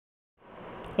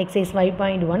Exercise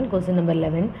 5.1 question number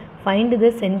 11. Find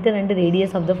the center and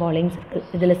radius of the following circle.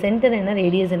 இதில் center என்ன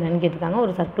radius என்னன்னு கேட்டிருக்காங்க.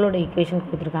 ஒரு சர்க்கிளோட ஈக்குவேஷன்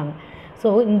கொடுத்துருக்காங்க. ஸோ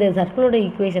இந்த சர்க்கிளோட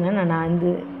ஈக்குவேஷனை நான் இந்த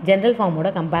ஜென்ரல் ஃபார்மோட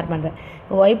கம்பேர் பண்ணுறேன்.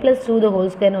 y + 2 the whole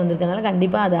square வந்திருக்கனால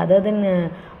கண்டிப்பாக அது அதர் தென்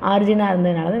ஆரிஜினாக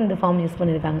இருந்ததுனால தான் இந்த ஃபார்ம் யூஸ்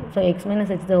பண்ணியிருக்காங்க. So x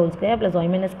 - h the whole square + y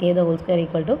 - k the whole square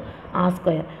 = r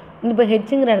square. இப்போ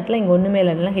ஹெச்சுங்கிற இடத்துல இங்கே ஒன்றுமே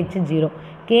இல்லைன்னா ஹெச் 0,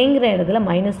 கேங்கிற இடத்துல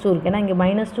 -2 இருக்குது. ஏன்னா இங்கே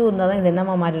 -2 இருந்தால் தான் இது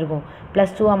என்னமா மாறி இருக்கும்,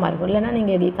 +2 மாறி இருக்கும். இல்லைனா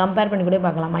நீங்கள் இது கம்பேர் பண்ணி கூட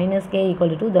பார்க்கலாம். -k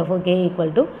 = 2, therefore k =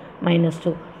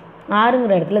 -2.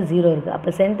 ஆறுங்கிற இடத்துல 0 இருக்குது. அப்போ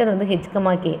சென்டர் வந்து h,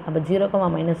 k. அப்போ 0,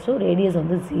 -2, ரேடியஸ்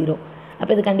வந்து 0.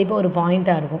 அப்போ இது கண்டிப்பாக ஒரு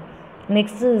பாயிண்ட்டாக இருக்கும்.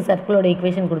 நெக்ஸ்ட்டு சர்க்கிளோட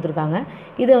ஈக்குவேஷன் கொடுத்துருக்காங்க.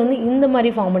 இதை வந்து இந்த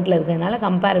மாதிரி ஃபார்மெட்டில் இருக்கிறதுனால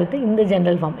கம்பேர் வித் இந்த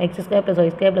general form x² +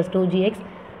 y² + 2gx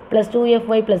 +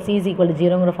 2fy + c =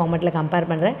 0ங்கிற ஃபார்மெட்டில் compare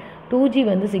பண்ணுறேன். 2g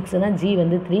வந்து 6னா g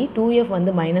வந்து 3, 2f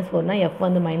வந்து -4னா f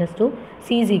வந்து -2,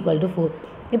 c = 4.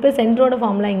 இப்போ சென்டரோட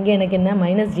ஃபார்முலா இங்கே எனக்கு என்ன,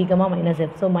 -g,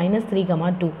 -f. ஸோ -3,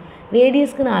 2.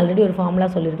 ரேடியஸ்க்கு நான் ஆல்ரெடி ஒரு ஃபார்முலா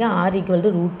சொல்லியிருக்கேன். r =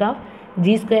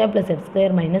 √g² +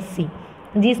 f² - c.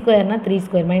 g ஸ்கொயர்னா 3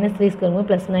 square, -3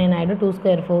 +9 ஆகிடும். 2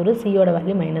 ஸ்கொயர் 4, c-யோட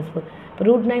வேல்யூ -4. இப்போ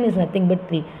 √9 இஸ் நத்திங் பட்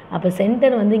 3. அப்போ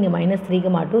சென்டர் வந்து இங்கே -3,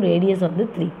 2, ரேடியஸ் வந்து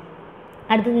 3.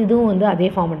 அடுத்தது இதுவும் வந்து அதே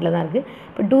ஃபார்மெட்டில் தான் இருக்குது.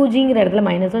 இப்போ 2gங்கிற இடத்துல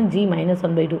 -1, g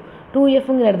 -1/2.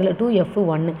 2fங்கிற இடத்துல 2f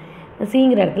 1,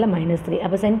 cங்கிற இடத்துல -3.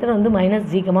 அப்போ சென்டர் வந்து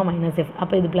 -g, -f.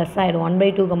 அப்போ இது ப்ளஸ் ஆகிடும்.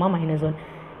 1/2, -1.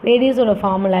 ரேடியஸோட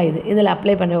ஃபார்முலா இதில்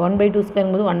அப்ளை பண்ணுறேன். 1/2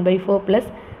 ஸ்கொயரும்போது 1/4 +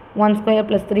 1 ஸ்கொயர்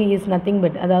 + 3 இஸ் நத்திங்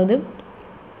பட், அதாவது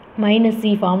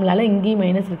 -c ஃபார்முலாவில் இங்கேயும்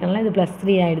மைனஸ் இருக்கனால இது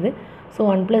 +3 ஆகிடுது. ஸோ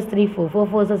 1 + 3 4, 4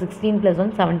 4 16 +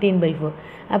 1 17/4.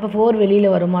 அப்போ 4 வெளியில்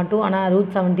வருமா 2, ஆனால்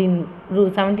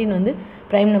 √17 வந்து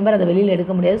ப்ரைம் நம்பர், அதை வெளியில்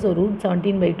எடுக்க முடியாது. So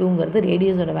 √17/2ங்கிறது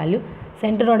ரேடியஸோட value,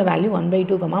 சென்டரோட value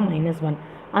 1/2, -1.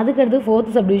 அதுக்கடுத்து ஃபோர்த்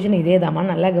சப்டிவிஷன் இதே தாம்மா,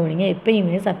 நல்லா கவனிங்க.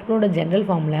 எப்பயுமே சர்க்கிளோட ஜென்ரல்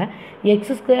ஃபார்மில்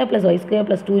x² + y²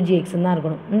 + 2gx தான்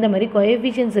இருக்கணும். இந்த மாதிரி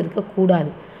கோஎஃபிஷியன்ஸ் இருக்கக்கூடாது.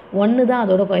 1 தான்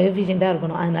அதோட கோஎஃபிஷியண்ட்டாக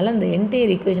இருக்கணும். அதனால் இந்த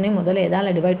என்டையர் ஈக்குவேஷனையும் முதல்ல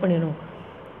எதால் டிவைட் பண்ணிடணும்,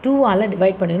 2ஆல்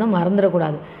டிவைட் பண்ணிடணும்,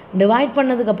 மறந்துடக்கூடாது. டிவைட்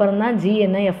பண்ணதுக்கப்புறம் தான் g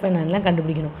என்ன f என்னலாம்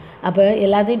கண்டுபிடிக்கணும். அப்போ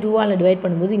எல்லாத்தையும் 2ஆல் டிவைட்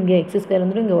பண்ணும்போது இங்கே x²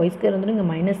 வந்துடும், இங்கே y² வந்துடும், இங்கே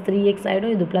 -3x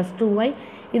ஆகிடும். இது +2y,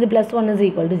 இது +1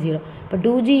 = 0. இப்போ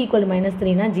 2g =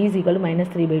 -3னா g =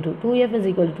 -3/2. 2f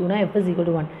 = 2னா f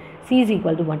 = 1, c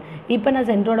 = 1. இப்போ நான்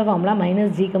சென்டரோட ஃபார்முலா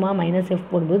 -g, -f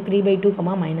போடும்போது 3/2,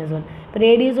 -1. இப்போ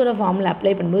ரேடியஸோட ஃபார்முலா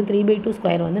அப்ளை பண்ணும்போது 3/2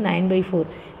 ஸ்கொயர் வந்து 9/4.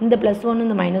 இந்த +1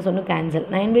 இந்த -1 கேன்சல்.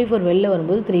 9/4 வெளில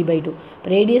வரும்போது 3/2. இப்போ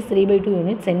ரேடியஸ் 3/2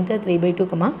 யூனிட், சென்டர்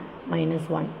 3/2,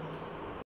 -1.